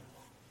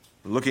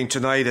We're looking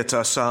tonight at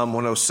Psalm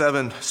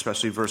 107,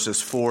 especially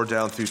verses 4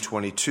 down through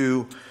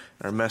 22,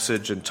 our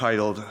message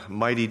entitled,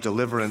 Mighty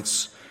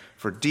Deliverance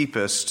for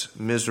Deepest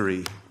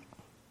Misery.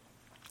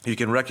 You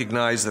can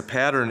recognize the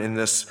pattern in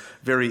this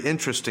very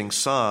interesting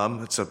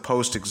psalm. It's a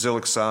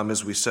post-exilic psalm,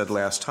 as we said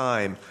last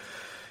time,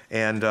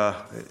 and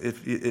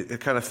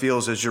it kind of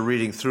feels as you're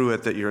reading through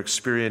it that you're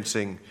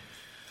experiencing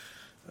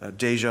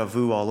deja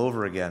vu all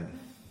over again.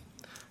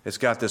 It's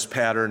got this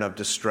pattern of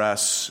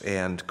distress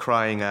and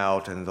crying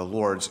out and the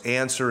Lord's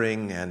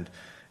answering and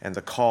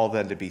the call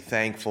then to be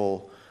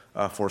thankful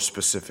for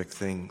specific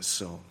things.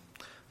 So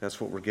that's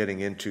what we're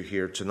getting into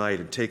here tonight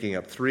and taking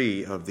up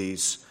 3 of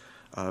these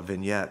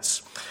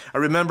vignettes. I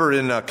remember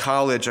in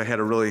college I had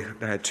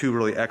 2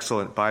 really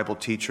excellent Bible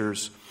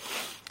teachers.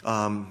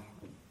 And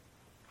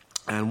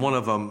one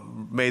of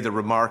them made the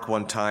remark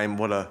one time,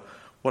 what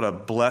a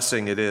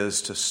blessing it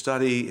is to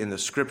study in the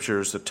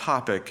Scriptures the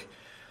topic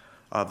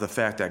of the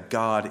fact that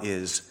God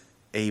is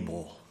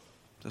able.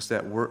 Just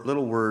that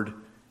little word,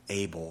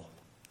 able.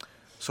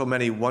 So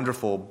many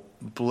wonderful,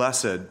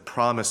 blessed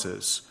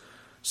promises.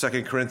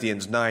 2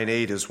 Corinthians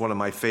 9:8 is one of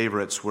my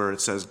favorites, where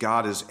it says,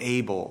 God is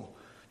able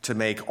to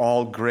make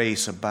all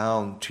grace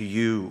abound to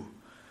you,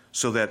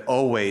 so that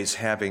always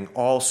having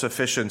all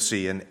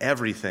sufficiency in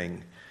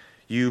everything,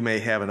 you may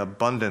have an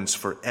abundance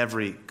for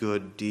every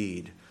good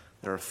deed.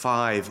 There are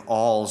 5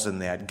 alls in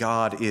that.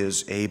 God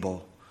is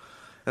able.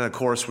 And of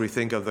course, we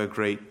think of the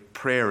great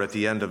prayer at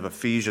the end of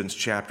Ephesians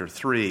chapter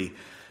 3.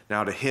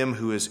 Now to him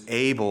who is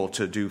able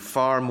to do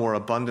far more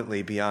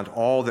abundantly beyond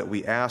all that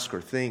we ask or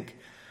think,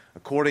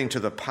 according to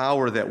the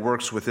power that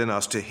works within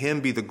us, to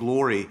him be the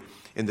glory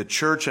in the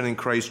church and in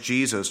Christ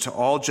Jesus to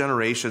all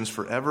generations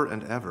forever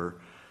and ever.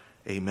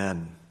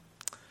 Amen.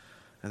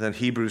 And then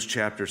Hebrews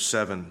chapter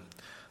 7.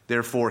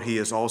 Therefore he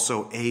is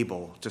also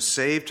able to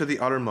save to the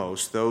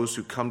uttermost those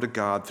who come to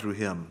God through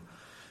him,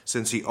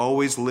 since he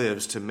always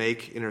lives to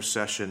make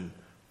intercession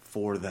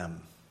for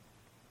them.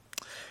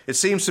 It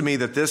seems to me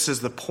that this is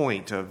the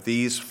point of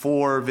these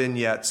 4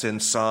 vignettes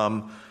in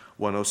Psalm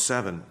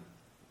 107.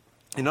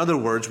 In other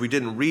words, we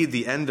didn't read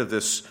the end of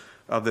this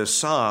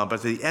psalm,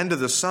 but at the end of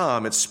the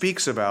psalm, it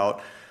speaks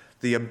about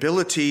the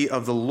ability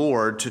of the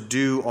Lord to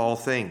do all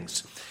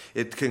things.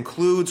 It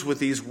concludes with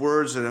these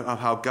words of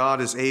how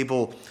God is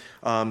able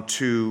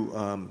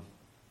to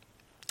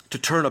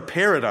turn a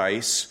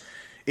paradise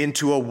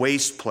into a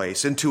waste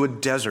place, into a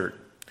desert.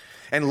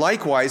 And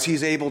likewise,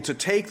 he's able to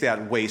take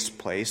that waste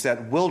place,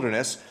 that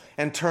wilderness,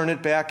 and turn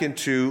it back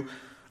into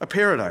a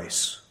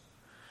paradise.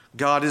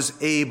 God is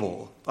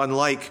able,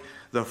 unlike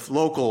the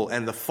local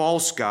and the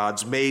false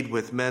gods made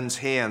with men's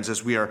hands,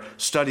 as we are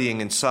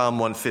studying in Psalm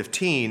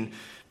 115,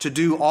 to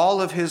do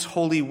all of his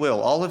holy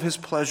will, all of his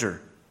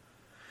pleasure.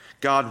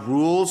 God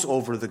rules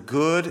over the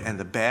good and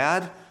the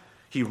bad.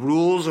 He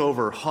rules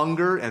over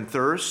hunger and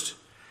thirst.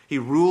 He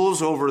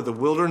rules over the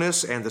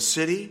wilderness and the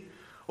city,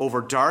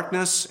 over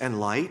darkness and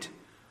light,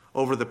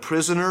 over the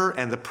prisoner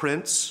and the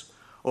prince,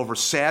 over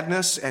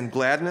sadness and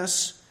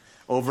gladness,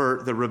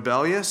 over the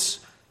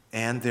rebellious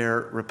and their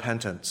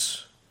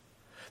repentance.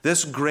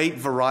 This great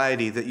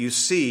variety that you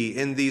see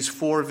in these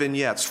 4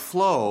 vignettes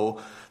flow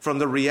from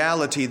the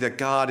reality that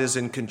God is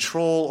in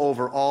control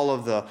over all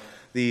of the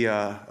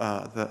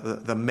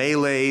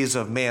melees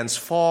of man's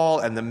fall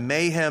and the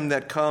mayhem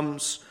that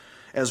comes,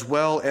 as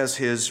well as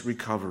his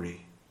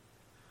recovery.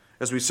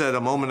 As we said a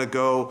moment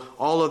ago,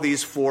 all of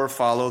these 4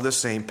 follow the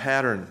same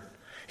pattern.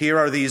 Here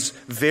are these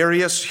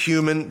various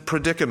human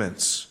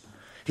predicaments.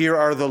 Here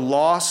are the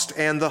lost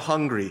and the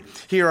hungry.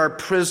 Here are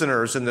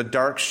prisoners in the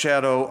dark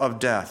shadow of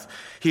death.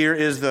 Here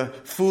is the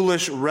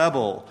foolish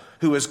rebel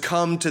who has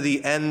come to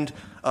the end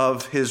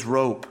of his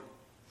rope.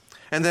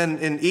 And then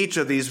in each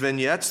of these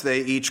vignettes,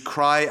 they each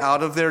cry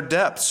out of their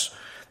depths.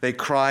 They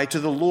cry to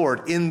the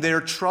Lord in their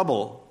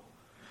trouble.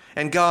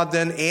 And God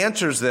then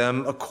answers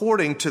them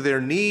according to their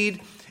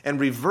need and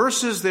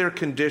reverses their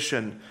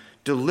condition,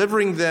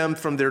 delivering them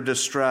from their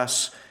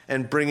distress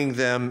and bringing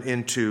them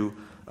into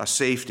a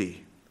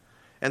safety.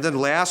 And then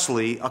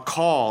lastly, a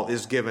call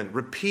is given,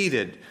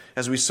 repeated,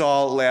 as we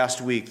saw last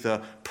week,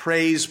 the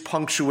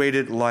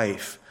praise-punctuated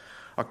life.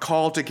 A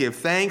call to give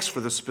thanks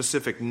for the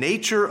specific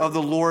nature of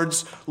the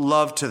Lord's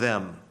love to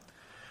them.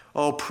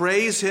 Oh,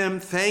 praise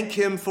him, thank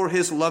him for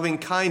his loving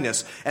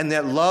kindness, and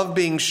that love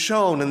being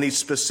shown in these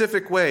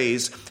specific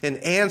ways in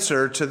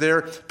answer to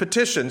their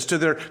petitions, to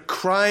their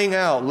crying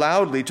out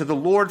loudly to the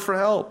Lord for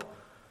help.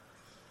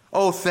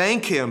 Oh,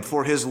 thank him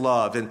for his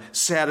love in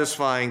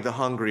satisfying the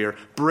hungry or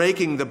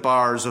breaking the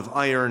bars of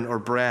iron or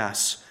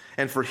brass,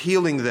 and for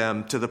healing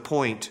them to the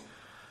point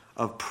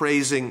of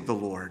praising the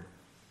Lord.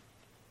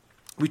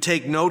 We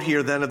take note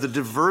here then of the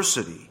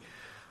diversity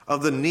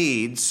of the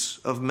needs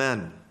of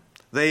men.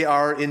 They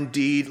are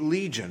indeed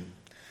legion.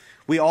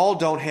 We all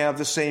don't have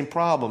the same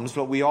problems,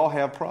 but we all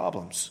have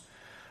problems.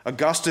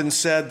 Augustine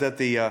said that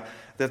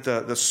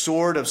the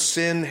sword of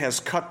sin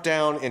has cut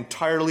down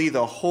entirely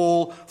the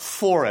whole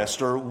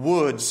forest or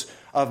woods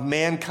of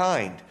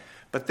mankind.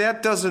 But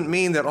that doesn't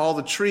mean that all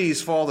the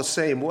trees fall the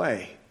same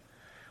way.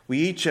 We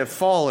each have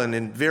fallen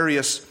in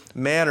various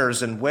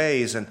manners and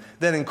ways, and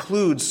that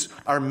includes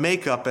our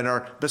makeup and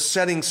our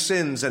besetting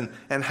sins and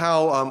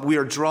how we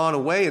are drawn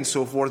away and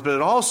so forth, but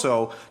it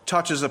also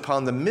touches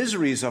upon the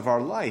miseries of our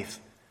life.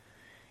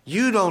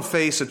 You don't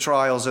face the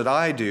trials that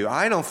I do.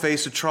 I don't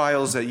face the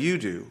trials that you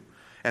do.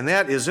 And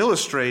that is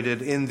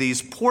illustrated in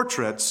these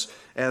portraits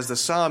as the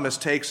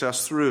psalmist takes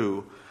us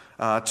through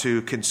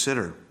to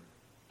consider.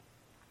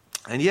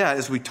 And yet,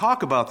 as we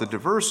talk about the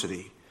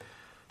diversity,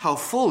 how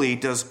fully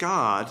does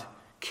God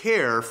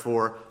care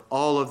for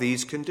all of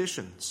these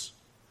conditions?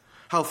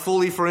 How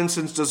fully, for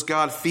instance, does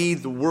God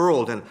feed the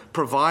world and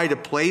provide a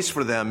place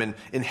for them in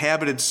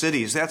inhabited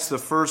cities? That's the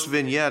first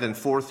vignette in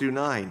 4 through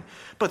 9.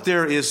 But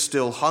there is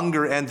still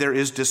hunger and there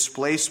is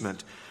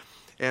displacement.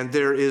 And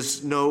there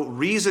is no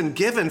reason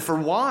given for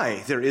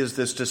why there is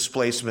this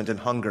displacement and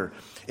hunger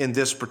in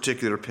this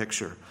particular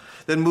picture.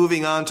 Then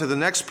moving on to the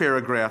next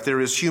paragraph,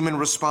 there is human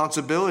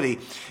responsibility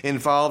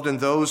involved in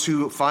those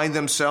who find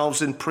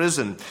themselves in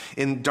prison,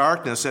 in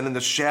darkness, and in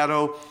the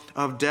shadow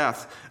of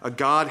death.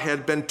 God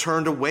had been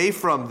turned away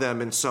from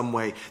them in some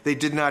way. They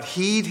did not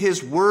heed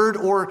his word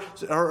or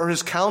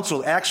his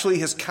counsel. Actually,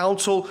 his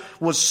counsel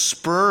was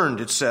spurned,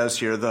 it says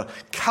here. The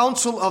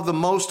counsel of the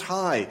Most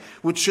High,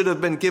 which should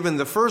have been given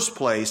the first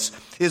place,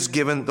 is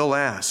given the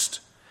last.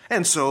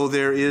 And so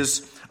there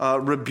is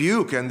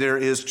rebuke and there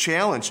is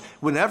challenge.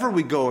 Whenever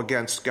we go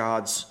against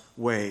God's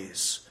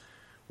ways,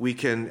 we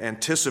can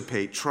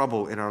anticipate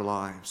trouble in our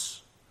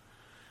lives.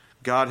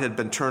 God had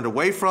been turned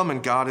away from,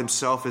 and God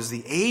himself is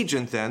the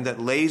agent then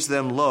that lays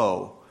them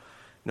low.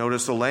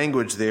 Notice the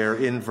language there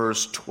in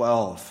verse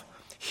 12.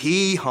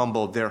 He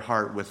humbled their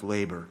heart with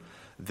labor.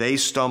 They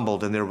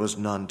stumbled, and there was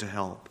none to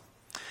help.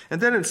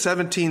 And then in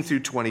 17 through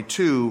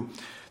 22,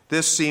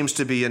 this seems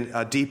to be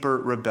a deeper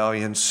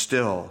rebellion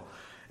still,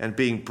 and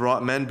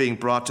men being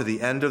brought to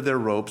the end of their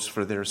ropes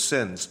for their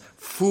sins.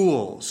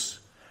 Fools.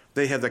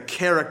 They have the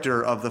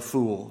character of the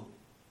fool.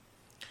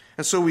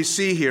 And so we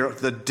see here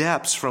the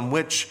depths from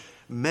which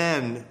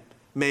men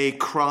may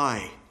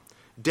cry.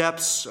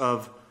 Depths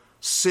of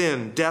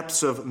sin,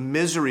 depths of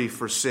misery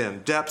for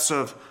sin, depths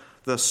of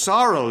the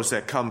sorrows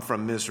that come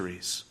from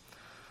miseries.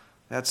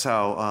 That's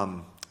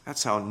how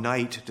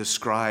Knight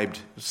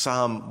described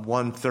Psalm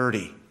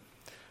 130.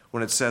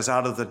 When it says,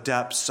 out of the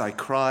depths I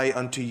cry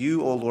unto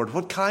you, O Lord.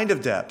 What kind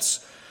of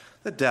depths?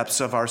 The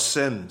depths of our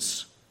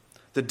sins.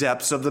 The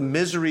depths of the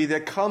misery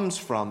that comes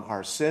from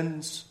our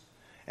sins.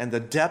 And the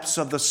depths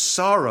of the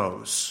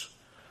sorrows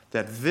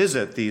that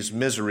visit these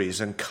miseries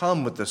and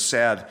come with the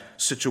sad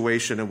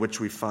situation in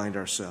which we find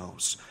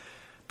ourselves.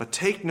 But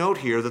take note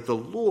here that the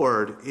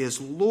Lord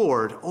is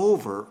Lord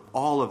over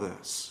all of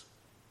this.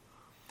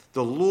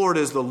 The Lord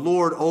is the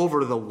Lord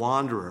over the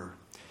wanderer.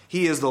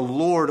 He is the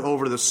Lord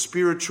over the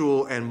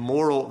spiritual and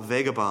moral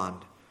vagabond,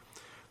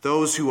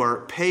 those who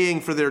are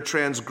paying for their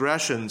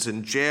transgressions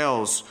in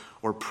jails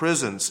or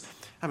prisons.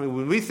 I mean,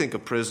 when we think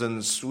of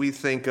prisons, we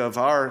think of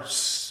our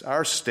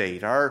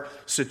state, our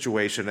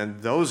situation,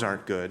 and those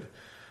aren't good.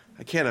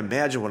 I can't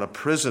imagine what a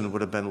prison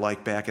would have been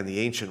like back in the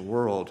ancient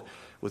world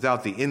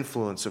without the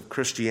influence of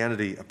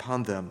Christianity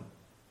upon them.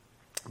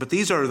 But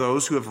these are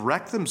those who have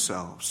wrecked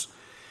themselves,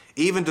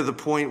 even to the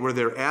point where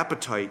their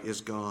appetite is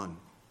gone.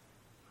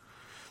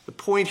 The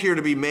point here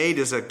to be made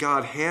is that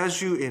God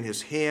has you in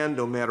his hand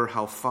no matter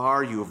how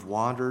far you have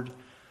wandered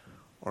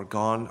or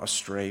gone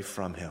astray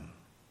from him.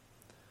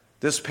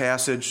 This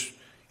passage,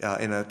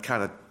 in a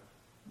kind of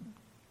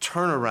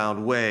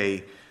turnaround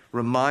way,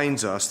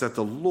 reminds us that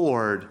the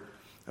Lord,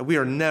 we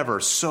are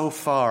never so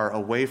far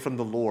away from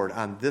the Lord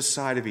on this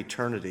side of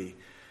eternity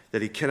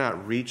that he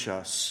cannot reach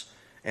us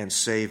and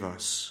save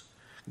us.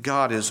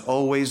 God is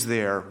always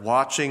there,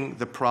 watching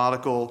the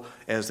prodigal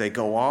as they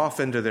go off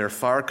into their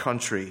far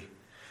country.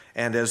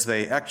 And as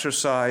they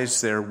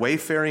exercise their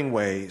wayfaring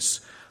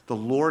ways, the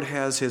Lord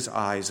has his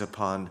eyes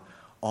upon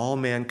all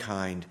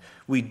mankind.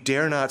 We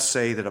dare not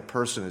say that a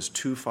person is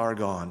too far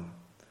gone,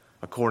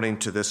 according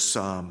to this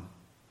psalm.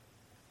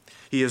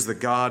 He is the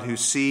God who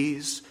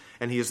sees,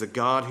 and he is the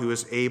God who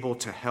is able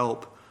to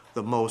help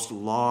the most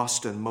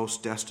lost and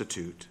most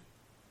destitute.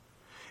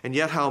 And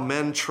yet how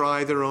men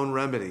try their own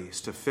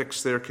remedies to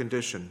fix their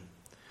condition.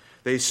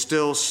 They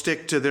still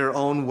stick to their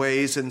own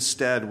ways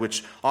instead,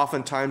 which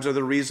oftentimes are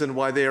the reason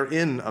why they are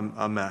in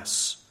a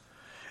mess.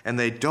 And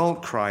they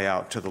don't cry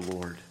out to the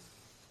Lord.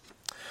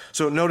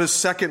 So notice,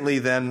 secondly,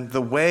 then,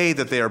 the way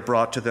that they are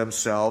brought to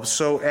themselves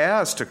so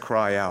as to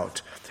cry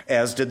out,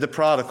 as did the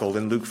prodigal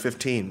in Luke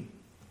 15.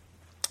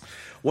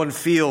 One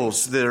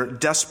feels their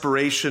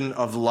desperation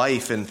of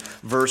life in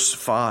verse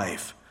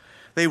 5.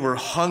 They were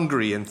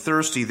hungry and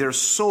thirsty. Their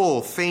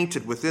soul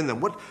fainted within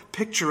them. What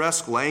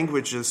picturesque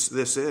language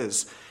this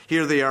is.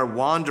 Here they are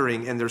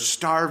wandering and they're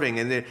starving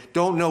and they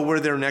don't know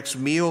where their next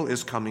meal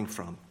is coming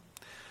from.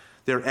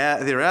 They're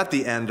at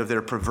the end of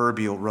their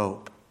proverbial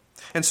rope.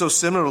 And so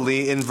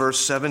similarly in verse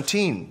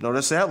 17,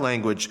 notice that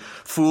language.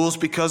 Fools,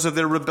 because of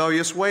their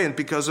rebellious way and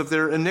because of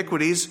their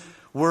iniquities,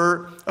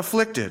 were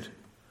afflicted.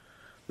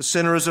 The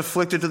sinner is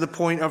afflicted to the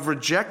point of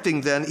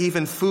rejecting then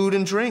even food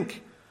and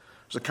drink.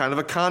 There's a kind of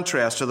a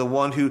contrast to the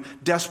one who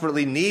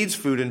desperately needs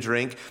food and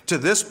drink to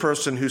this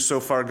person who's so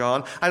far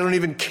gone, I don't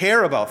even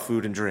care about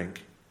food and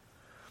drink.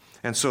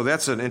 And so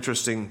that's an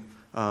interesting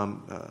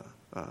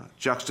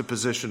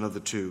juxtaposition of the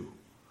two.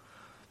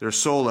 Their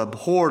soul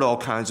abhorred all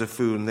kinds of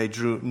food, and they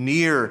drew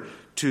near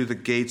to the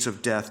gates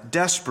of death,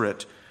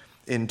 desperate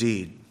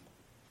indeed.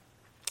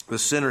 The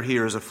sinner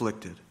here is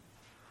afflicted.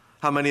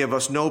 How many of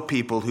us know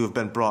people who have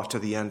been brought to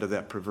the end of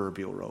that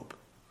proverbial rope?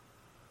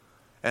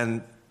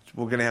 And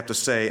we're going to have to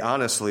say,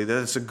 honestly,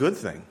 that it's a good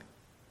thing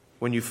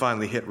when you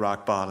finally hit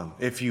rock bottom,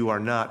 if you are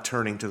not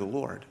turning to the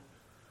Lord.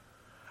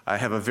 I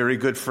have a very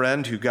good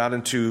friend who got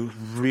into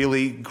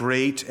really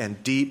great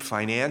and deep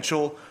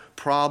financial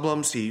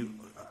problems. He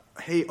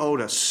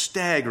owed a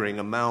staggering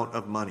amount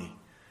of money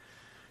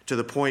to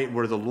the point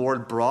where the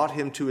Lord brought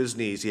him to his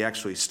knees. He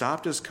actually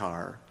stopped his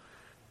car,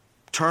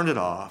 turned it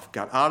off,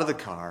 got out of the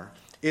car,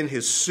 in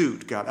his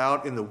suit, got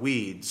out in the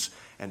weeds,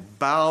 and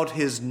bowed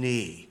his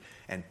knee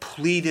and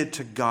pleaded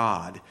to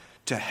God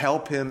to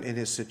help him in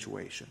his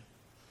situation.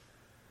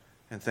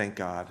 And thank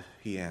God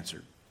he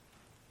answered.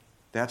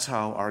 That's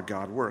how our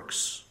God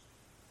works.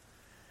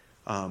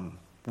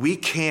 We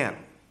can't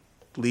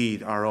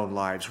lead our own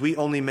lives. We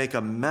only make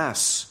a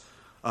mess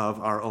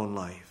of our own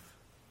life.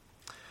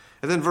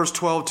 And then verse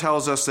 12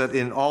 tells us that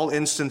in all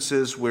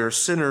instances where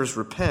sinners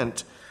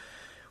repent,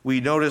 we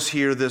notice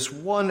here this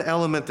one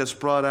element that's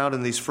brought out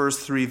in these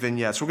first three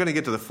vignettes. We're going to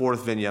get to the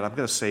fourth vignette. I'm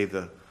going to save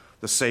the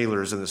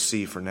sailors in the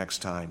sea for next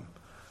time.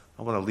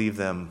 I want to leave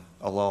them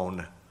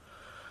alone.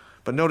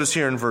 But notice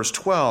here in verse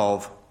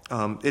 12,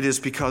 it is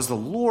because the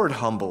Lord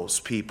humbles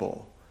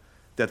people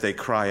that they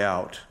cry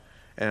out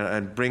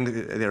and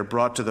they're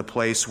brought to the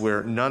place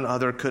where none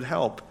other could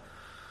help.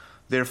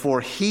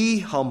 Therefore, he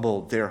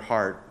humbled their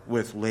heart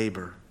with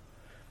labor.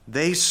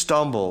 They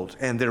stumbled,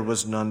 and there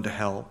was none to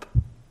help.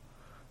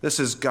 This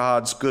is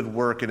God's good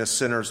work in a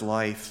sinner's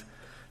life,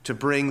 to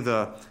bring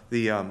the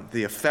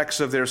effects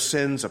of their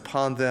sins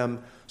upon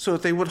them so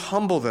that they would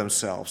humble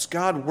themselves.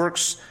 God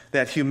works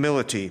that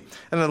humility.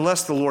 And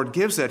unless the Lord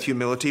gives that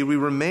humility, we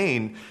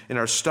remain in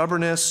our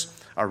stubbornness,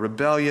 our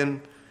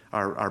rebellion,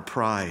 our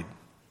pride.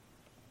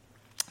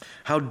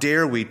 How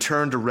dare we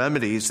turn to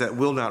remedies that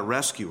will not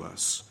rescue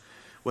us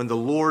when the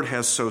Lord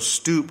has so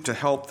stooped to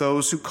help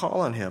those who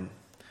call on him?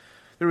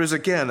 There is,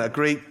 again, a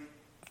great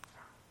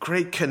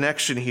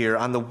connection here,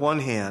 on the one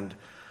hand,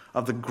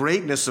 of the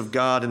greatness of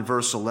God in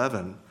verse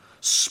 11,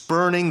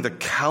 spurning the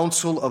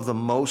counsel of the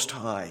Most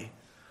High.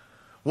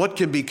 What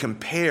can be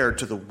compared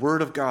to the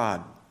Word of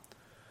God?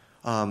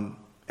 And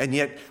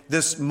yet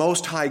this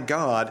Most High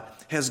God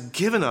has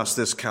given us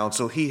this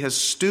counsel. He has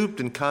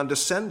stooped and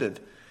condescended.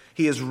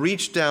 He has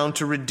reached down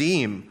to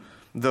redeem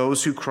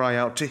those who cry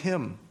out to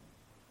him.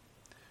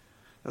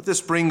 Now, this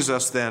brings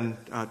us then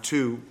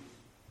to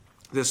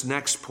this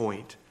next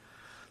point.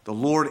 The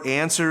Lord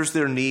answers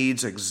their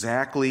needs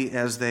exactly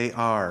as they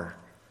are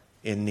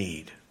in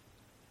need.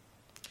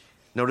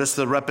 Notice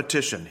the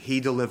repetition. He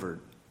delivered.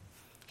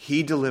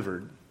 He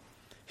delivered.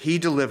 He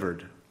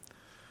delivered.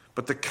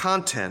 But the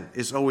content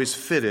is always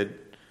fitted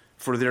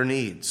for their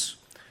needs.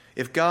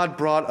 If God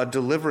brought a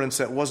deliverance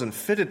that wasn't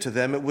fitted to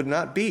them, it would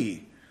not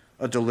be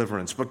a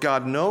deliverance. But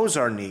God knows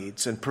our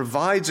needs and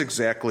provides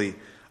exactly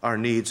our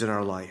needs in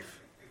our life.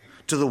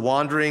 To the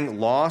wandering,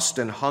 lost,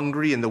 and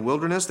hungry in the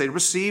wilderness, they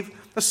receive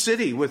a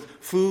city with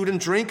food and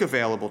drink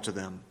available to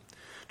them.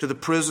 To the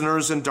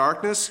prisoners in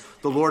darkness,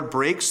 the Lord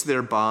breaks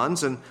their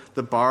bonds and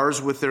the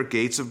bars with their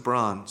gates of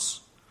bronze.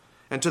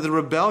 And to the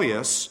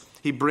rebellious,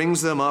 he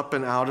brings them up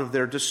and out of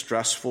their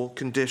distressful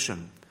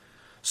condition,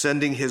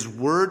 sending his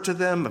word to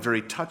them, a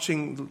very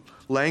touching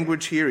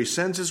language here. He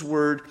sends his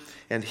word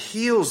and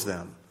heals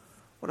them.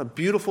 What a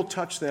beautiful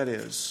touch that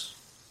is.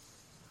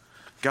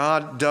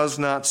 God does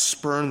not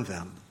spurn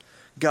them.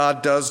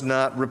 God does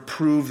not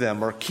reprove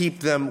them or keep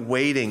them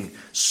waiting,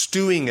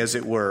 stewing as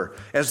it were,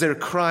 as they're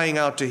crying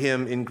out to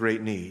him in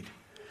great need.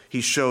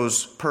 He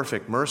shows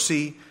perfect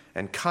mercy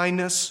and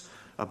kindness,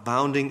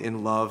 abounding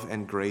in love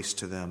and grace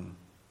to them.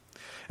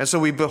 And so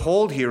we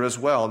behold here as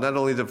well, not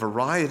only the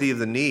variety of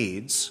the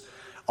needs,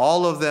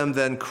 all of them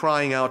then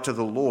crying out to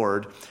the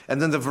Lord,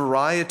 and then the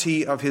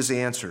variety of his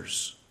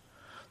answers.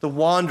 The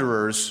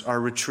wanderers are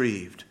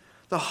retrieved.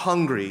 The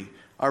hungry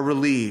are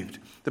relieved.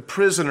 The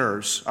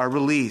prisoners are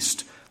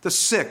released. The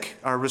sick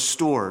are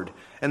restored.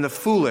 And the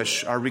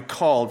foolish are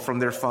recalled from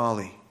their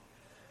folly.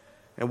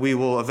 And we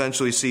will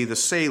eventually see the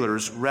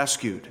sailors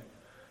rescued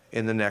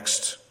in the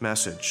next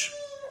message.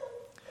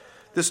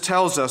 This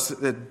tells us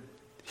that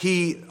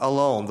he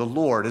alone, the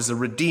Lord, is the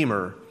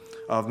Redeemer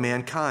of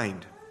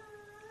mankind.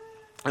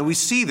 And we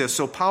see this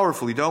so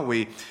powerfully, don't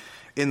we,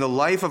 in the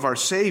life of our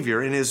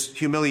Savior, in his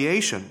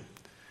humiliation.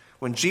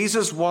 When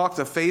Jesus walked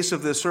the face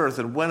of this earth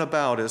and went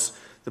about, as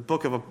the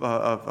book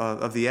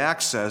of the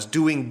Acts says,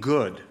 doing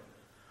good,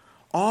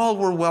 all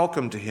were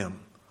welcome to him.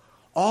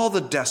 All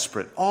the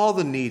desperate, all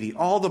the needy,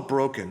 all the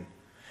broken.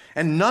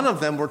 And none of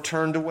them were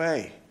turned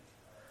away.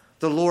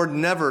 The Lord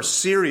never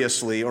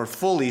seriously or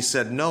fully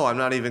said, no, I'm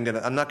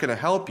not going to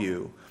help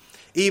you.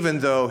 even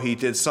though he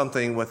did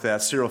something with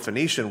that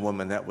Syrophoenician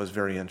woman that was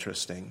very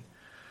interesting,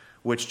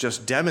 which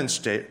just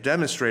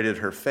demonstrated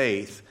her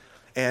faith,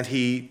 and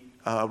he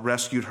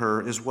rescued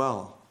her as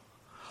well.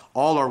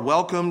 All are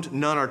welcomed,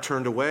 none are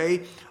turned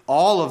away.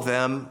 All of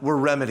them were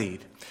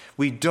remedied.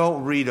 We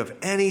don't read of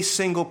any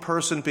single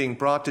person being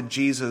brought to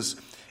Jesus,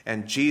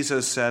 and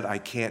Jesus said, I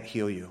can't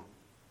heal you.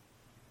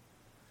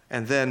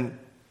 And then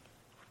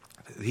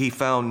he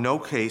found no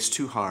case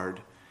too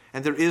hard,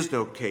 and there is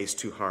no case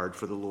too hard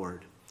for the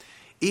Lord.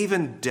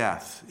 Even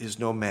death is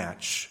no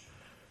match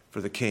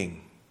for the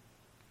King.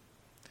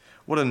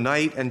 What a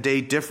night and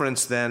day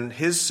difference, then,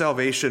 his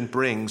salvation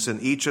brings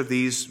in each of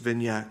these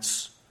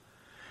vignettes.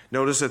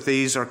 Notice that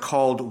these are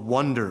called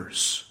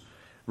wonders,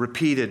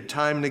 repeated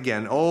time and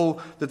again.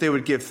 Oh, that they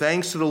would give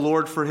thanks to the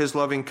Lord for his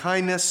loving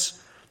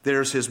kindness.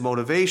 There's his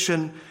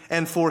motivation.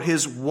 And for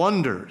his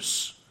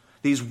wonders,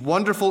 these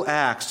wonderful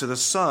acts to the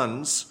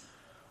sons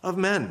of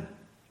men.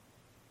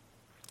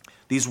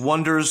 These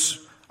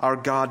wonders our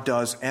God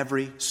does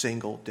every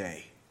single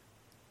day.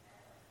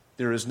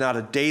 There is not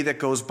a day that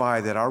goes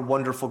by that our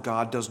wonderful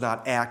God does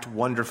not act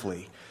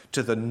wonderfully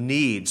to the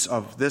needs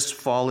of this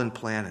fallen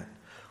planet.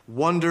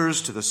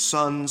 Wonders to the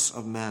sons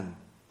of men.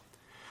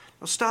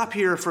 Now stop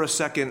here for a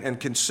second and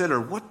consider,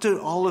 what do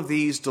all of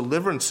these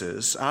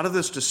deliverances out of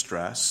this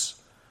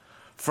distress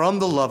from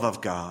the love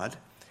of God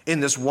in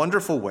this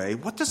wonderful way,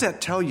 what does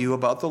that tell you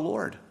about the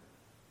Lord?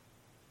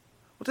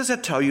 What does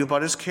that tell you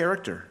about his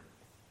character?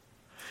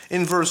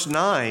 In verse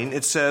 9,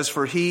 it says,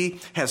 for he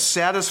has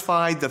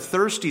satisfied the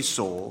thirsty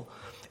soul,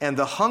 and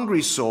the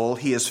hungry soul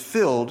he has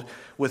filled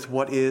with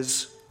what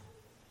is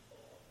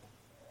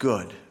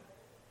good.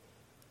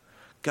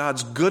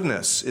 God's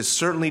goodness is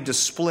certainly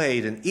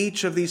displayed in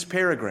each of these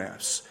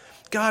paragraphs.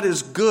 God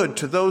is good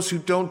to those who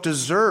don't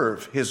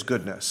deserve his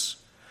goodness.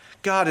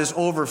 God is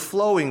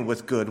overflowing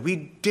with good. We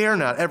dare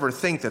not ever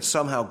think that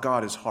somehow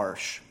God is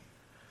harsh.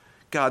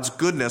 God's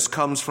goodness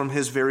comes from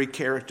his very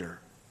character.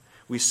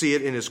 We see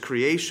it in his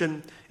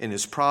creation, in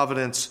his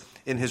providence,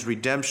 in his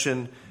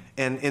redemption,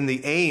 and in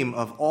the aim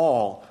of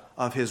all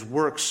of his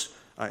works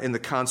in the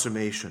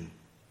consummation.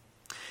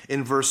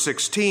 In verse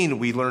 16,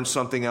 we learn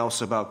something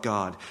else about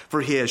God.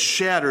 For he has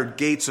shattered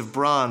gates of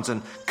bronze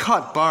and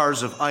cut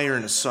bars of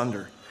iron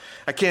asunder.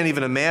 I can't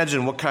even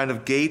imagine what kind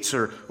of gates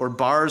or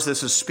bars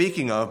this is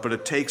speaking of, but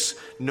it takes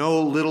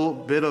no little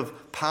bit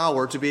of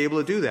power to be able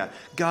to do that.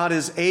 God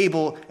is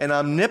able and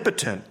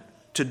omnipotent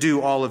to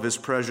do all of his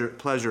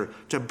pleasure,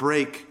 to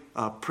break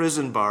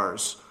prison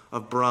bars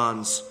of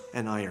bronze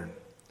and iron.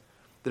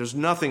 There's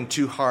nothing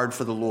too hard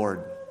for the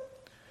Lord.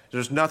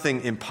 There's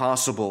nothing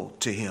impossible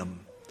to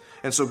him.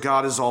 And so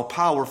God is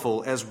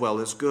all-powerful as well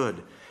as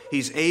good.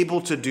 He's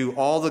able to do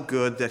all the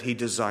good that he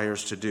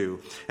desires to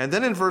do. And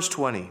then in verse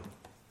 20,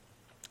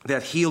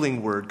 that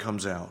healing word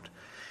comes out.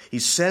 He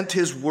sent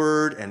his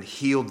word and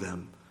healed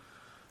them.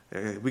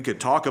 We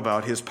could talk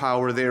about his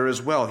power there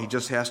as well. He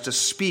just has to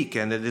speak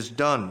and it is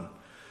done.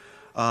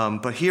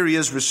 But here he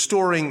is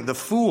restoring the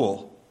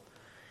fool.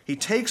 He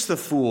takes the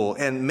fool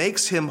and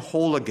makes him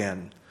whole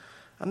again.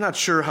 I'm not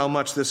sure how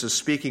much this is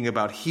speaking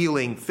about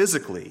healing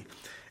physically,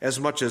 as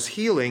much as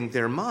healing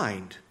their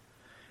mind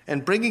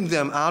and bringing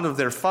them out of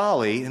their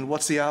folly. And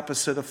what's the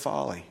opposite of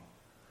folly?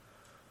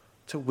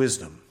 To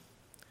wisdom.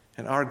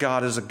 And our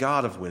God is a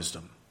God of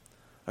wisdom,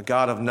 a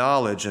God of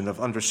knowledge and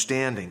of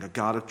understanding, a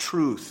God of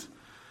truth.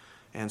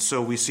 And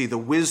so we see the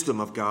wisdom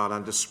of God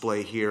on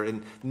display here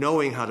in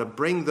knowing how to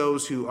bring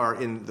those who are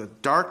in the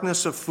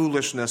darkness of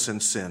foolishness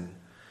and sin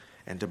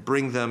and to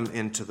bring them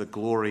into the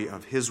glory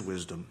of his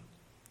wisdom.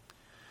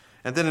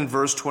 And then in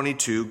verse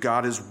 22,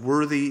 God is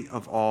worthy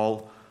of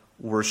all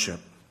worship.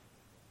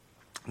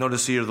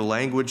 Notice here the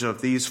language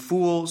of these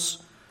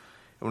fools.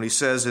 And when he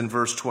says in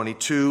verse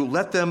 22,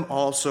 let them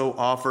also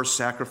offer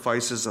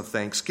sacrifices of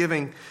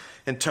thanksgiving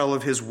and tell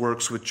of his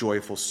works with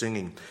joyful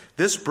singing.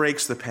 This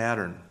breaks the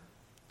pattern.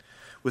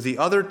 With the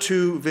other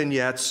two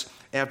vignettes,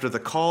 after the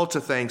call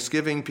to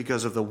thanksgiving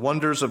because of the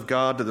wonders of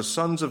God to the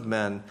sons of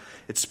men,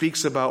 it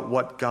speaks about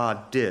what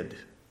God did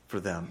for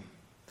them.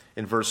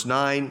 In verse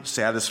 9,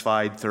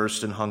 satisfied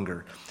thirst and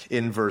hunger.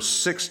 In verse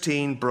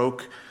 16,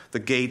 broke the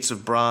gates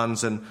of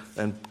bronze and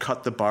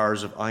cut the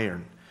bars of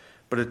iron.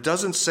 But it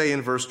doesn't say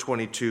in verse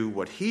 22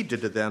 what he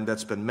did to them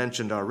that's been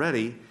mentioned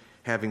already,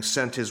 having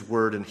sent his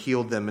word and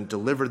healed them and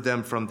delivered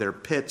them from their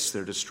pits,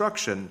 their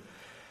destruction.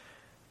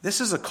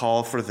 This is a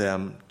call for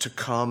them to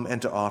come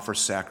and to offer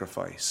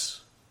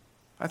sacrifice.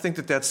 I think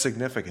that that's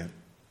significant.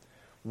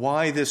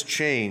 Why this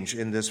change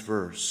in this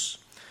verse?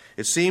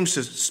 It seems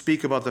to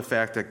speak about the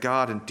fact that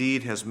God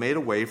indeed has made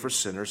a way for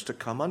sinners to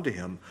come unto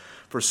him,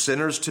 for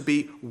sinners to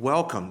be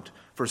welcomed,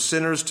 for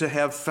sinners to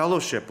have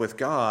fellowship with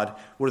God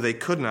where they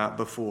could not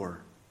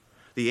before.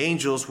 The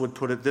angels would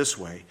put it this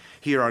way: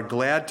 here are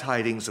glad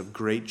tidings of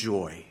great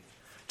joy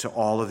to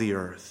all of the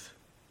earth.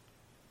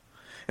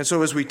 And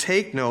so as we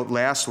take note,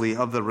 lastly,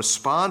 of the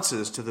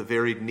responses to the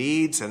varied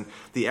needs and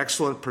the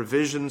excellent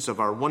provisions of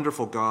our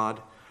wonderful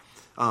God,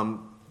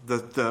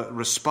 the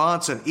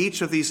response in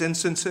each of these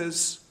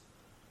instances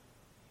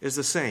is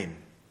the same.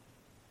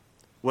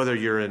 Whether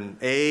you're in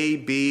A,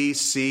 B,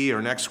 C,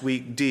 or next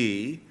week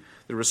D,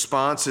 the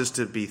response is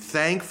to be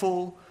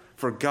thankful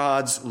for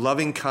God's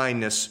loving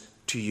kindness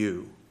to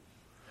you.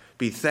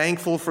 Be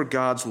thankful for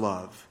God's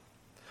love.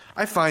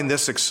 I find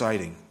this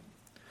exciting.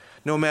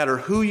 No matter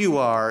who you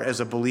are as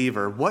a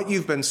believer, what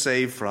you've been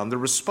saved from, the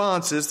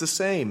response is the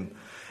same.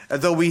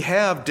 Though we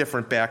have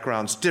different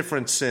backgrounds,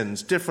 different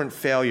sins, different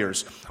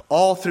failures,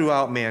 all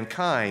throughout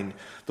mankind,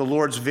 the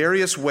Lord's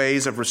various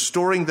ways of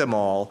restoring them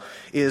all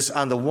is,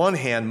 on the one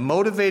hand,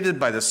 motivated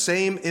by the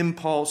same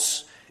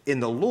impulse in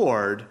the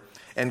Lord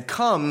and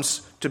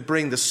comes to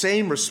bring the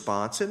same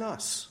response in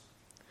us.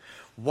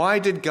 Why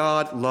did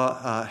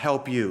God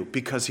help you?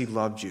 Because he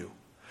loved you.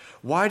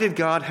 Why did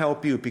God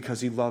help you?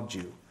 Because he loved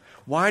you.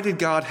 Why did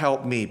God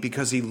help me?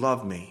 Because he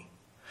loved me.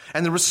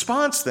 And the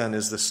response then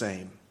is the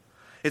same.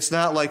 It's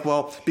not like,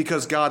 well,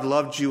 because God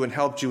loved you and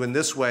helped you in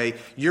this way,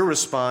 your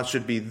response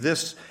should be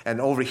this, and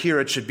over here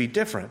it should be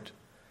different.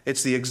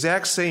 It's the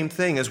exact same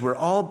thing as we're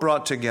all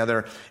brought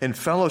together in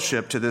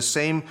fellowship to the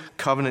same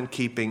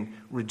covenant-keeping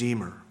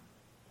Redeemer.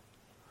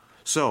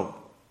 So,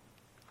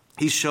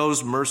 he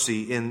shows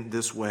mercy in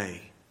this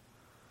way.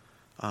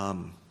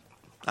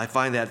 I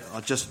find that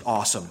just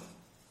awesome.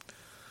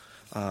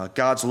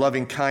 God's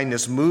loving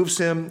kindness moves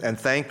him, and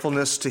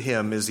thankfulness to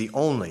him is the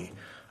only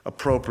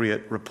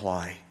appropriate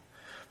reply.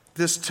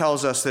 This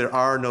tells us there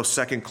are no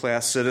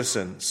second-class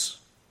citizens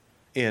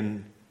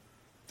in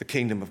the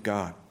kingdom of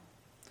God.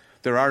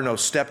 There are no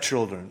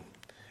stepchildren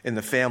in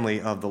the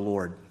family of the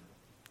Lord.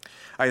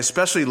 I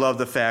especially love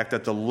the fact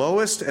that the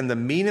lowest and the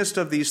meanest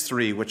of these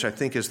three, which I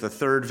think is the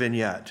third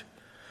vignette,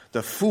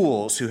 the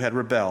fools who had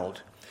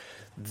rebelled,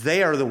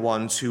 they are the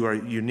ones who are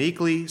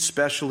uniquely,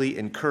 specially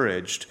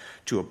encouraged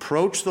to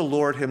approach the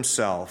Lord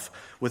himself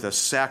with a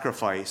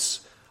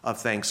sacrifice of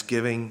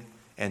thanksgiving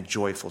and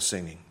joyful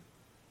singing.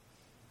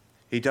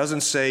 He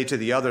doesn't say to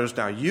the others,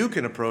 now you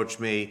can approach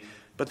me,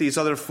 but these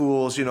other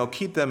fools,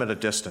 keep them at a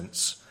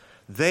distance.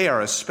 They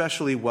are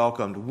especially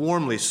welcomed,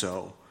 warmly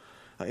so,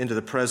 into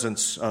the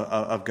presence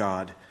of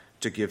God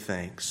to give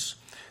thanks.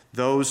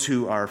 Those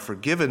who are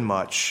forgiven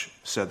much,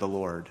 said the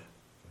Lord,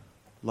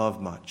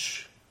 love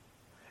much.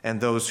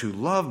 And those who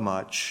love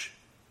much,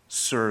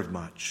 serve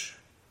much.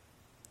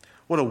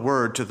 What a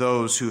word to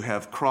those who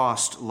have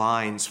crossed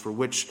lines for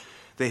which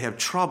they have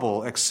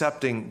trouble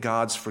accepting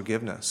God's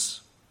forgiveness.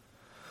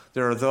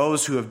 There are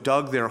those who have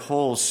dug their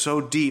holes so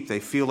deep they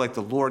feel like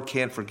the Lord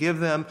can't forgive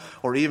them,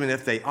 or even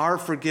if they are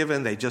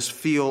forgiven, they just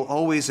feel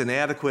always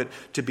inadequate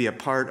to be a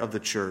part of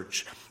the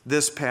church.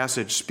 This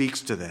passage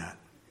speaks to that.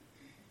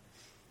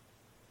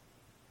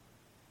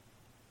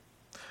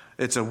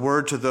 It's a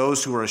word to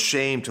those who are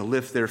ashamed to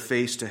lift their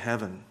face to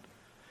heaven,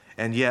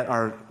 and yet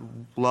are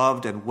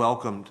loved and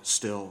welcomed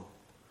still.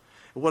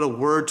 What a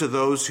word to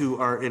those who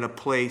are in a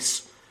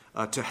place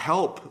to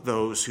help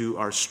those who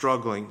are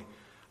struggling,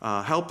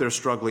 help their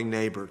struggling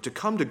neighbor to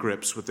come to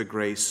grips with the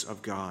grace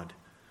of God.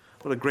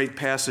 What a great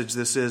passage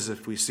this is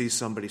if we see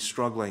somebody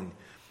struggling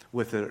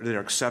with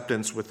their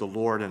acceptance with the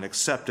Lord and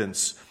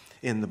acceptance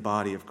in the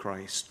body of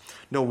Christ.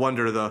 No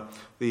wonder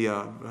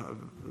the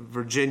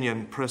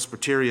Virginian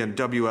Presbyterian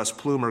W.S.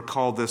 Plumer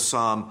called this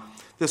psalm,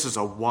 this is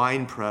a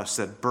winepress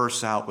that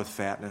bursts out with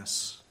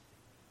fatness.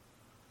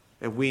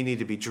 And we need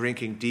to be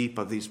drinking deep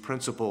of these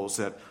principles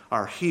that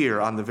are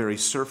here on the very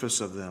surface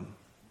of them.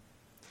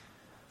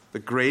 The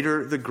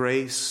greater the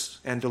grace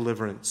and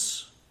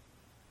deliverance,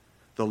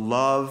 the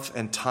love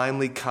and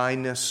timely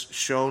kindness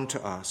shown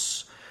to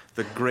us,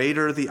 the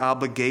greater the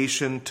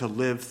obligation to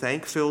live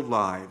thank-filled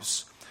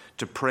lives,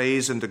 to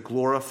praise and to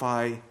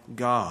glorify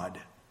God,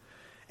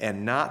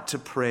 and not to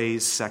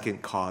praise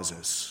second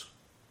causes,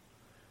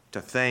 to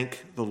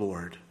thank the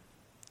Lord.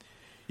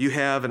 You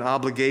have an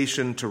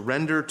obligation to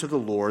render to the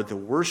Lord the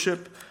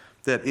worship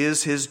that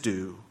is his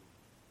due.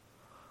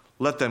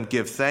 Let them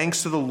give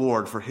thanks to the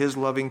Lord for his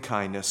loving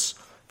kindness,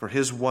 for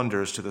his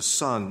wonders to the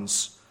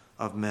sons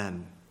of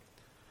men.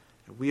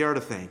 We are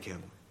to thank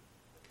him.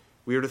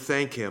 We are to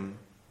thank him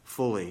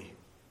fully.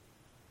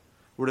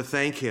 We're to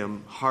thank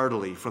him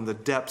heartily from the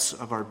depths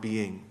of our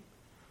being.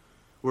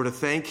 We're to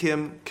thank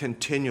him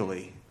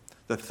continually.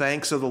 The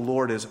thanks of the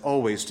Lord is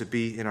always to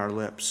be in our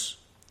lips.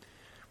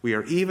 We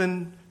are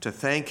even to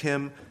thank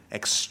him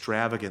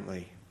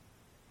extravagantly.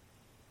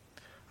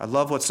 I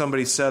love what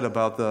somebody said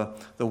about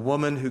the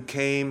woman who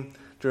came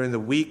during the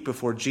week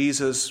before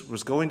Jesus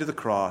was going to the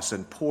cross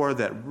and poured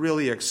that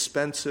really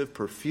expensive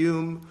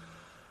perfume,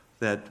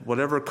 that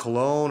whatever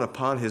cologne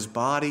upon his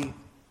body.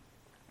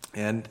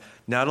 And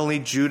not only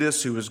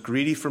Judas, who was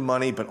greedy for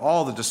money, but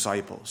all the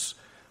disciples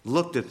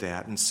looked at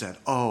that and said,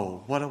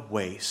 oh, what a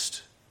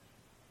waste.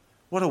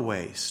 What a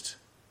waste.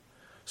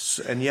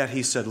 And yet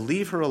he said,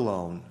 leave her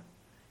alone.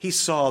 He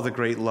saw the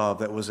great love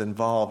that was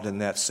involved in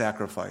that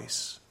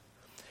sacrifice.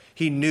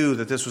 He knew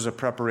that this was a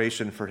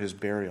preparation for his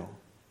burial.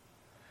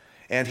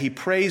 And he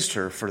praised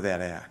her for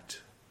that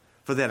act,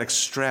 for that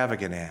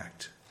extravagant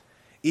act,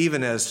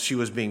 even as she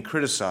was being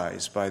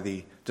criticized by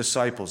the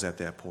disciples at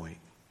that point.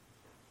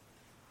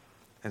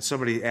 And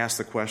somebody asked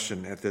the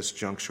question at this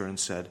juncture and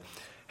said,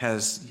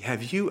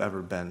 have you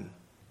ever been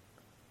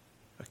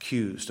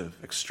accused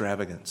of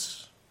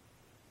extravagance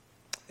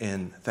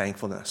in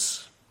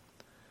thankfulness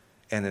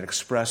and in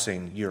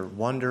expressing your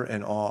wonder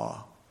and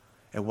awe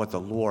at what the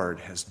Lord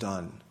has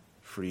done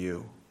for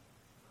you.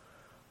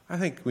 I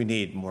think we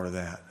need more of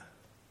that.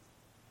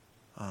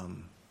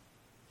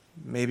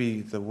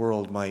 Maybe the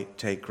world might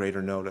take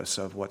greater notice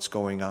of what's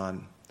going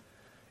on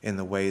in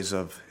the ways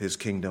of his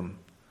kingdom,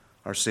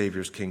 our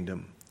Savior's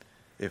kingdom,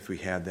 if we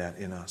had that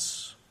in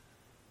us.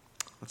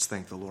 Let's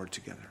thank the Lord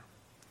together.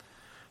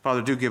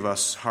 Father, do give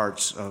us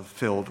hearts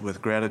filled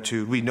with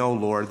gratitude. We know,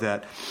 Lord,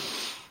 that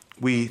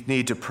we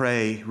need to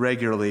pray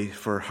regularly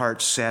for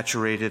hearts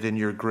saturated in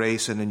your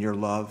grace and in your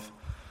love,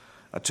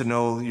 to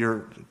know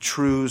your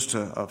truths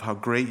of how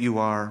great you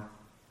are.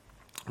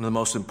 One of the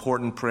most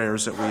important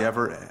prayers that we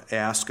ever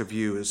ask of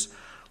you is,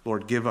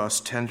 Lord, give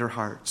us tender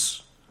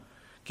hearts.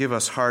 Give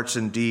us hearts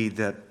indeed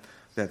that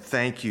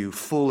thank you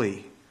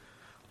fully.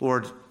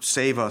 Lord,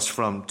 save us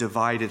from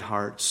divided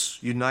hearts.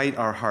 Unite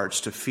our hearts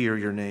to fear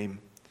your name.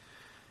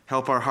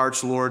 Help our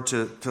hearts, Lord,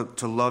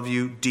 to love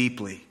you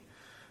deeply,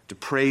 to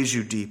praise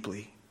you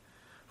deeply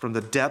from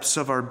the depths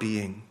of our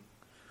being.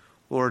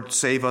 Lord,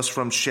 save us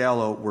from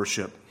shallow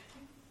worship.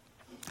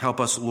 Help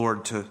us,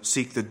 Lord, to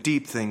seek the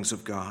deep things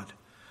of God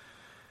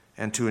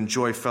and to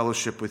enjoy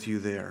fellowship with you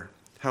there.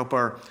 Help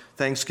our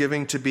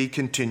thanksgiving to be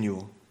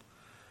continual.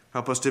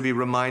 Help us to be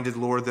reminded,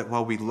 Lord, that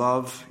while we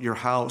love your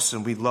house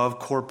and we love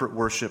corporate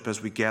worship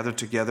as we gather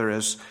together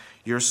as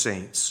your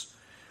saints,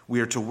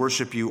 we are to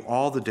worship you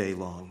all the day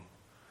long.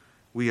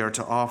 We are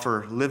to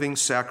offer living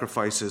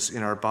sacrifices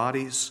in our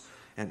bodies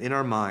and in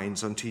our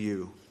minds unto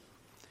you.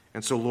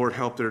 And so, Lord,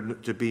 help there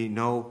to be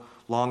no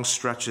long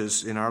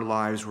stretches in our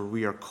lives where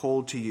we are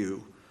cold to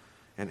you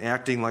and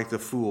acting like the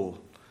fool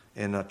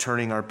and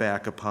turning our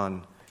back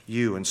upon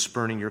you and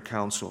spurning your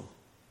counsel.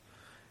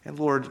 And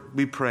Lord,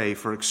 we pray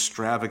for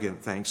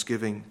extravagant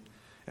thanksgiving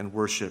and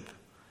worship.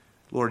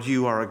 Lord,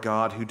 you are a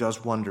God who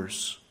does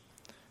wonders.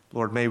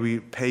 Lord, may we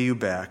pay you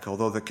back,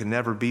 although that can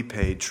never be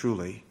paid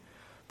truly.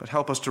 But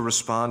help us to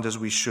respond as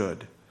we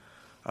should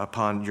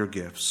upon your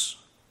gifts.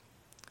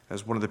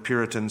 As one of the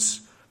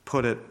Puritans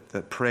put it,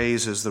 that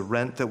praise is the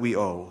rent that we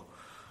owe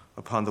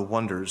upon the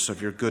wonders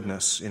of your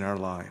goodness in our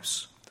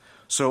lives.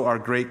 So our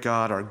great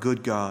God, our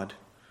good God,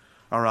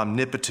 our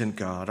omnipotent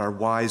God, our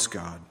wise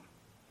God,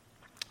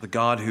 the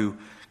God who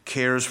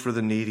cares for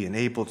the needy and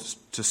able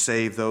to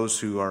save those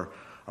who are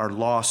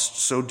lost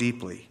so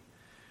deeply,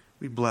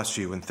 we bless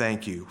you and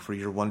thank you for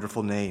your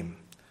wonderful name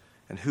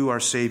and who our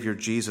Savior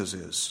Jesus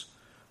is.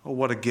 Oh,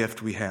 what a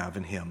gift we have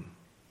in him.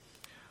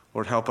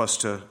 Lord, help us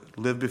to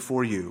live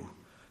before you,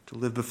 to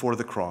live before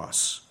the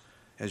cross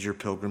as your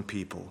pilgrim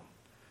people.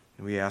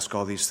 And we ask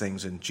all these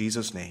things in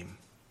Jesus' name.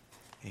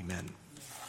 Amen.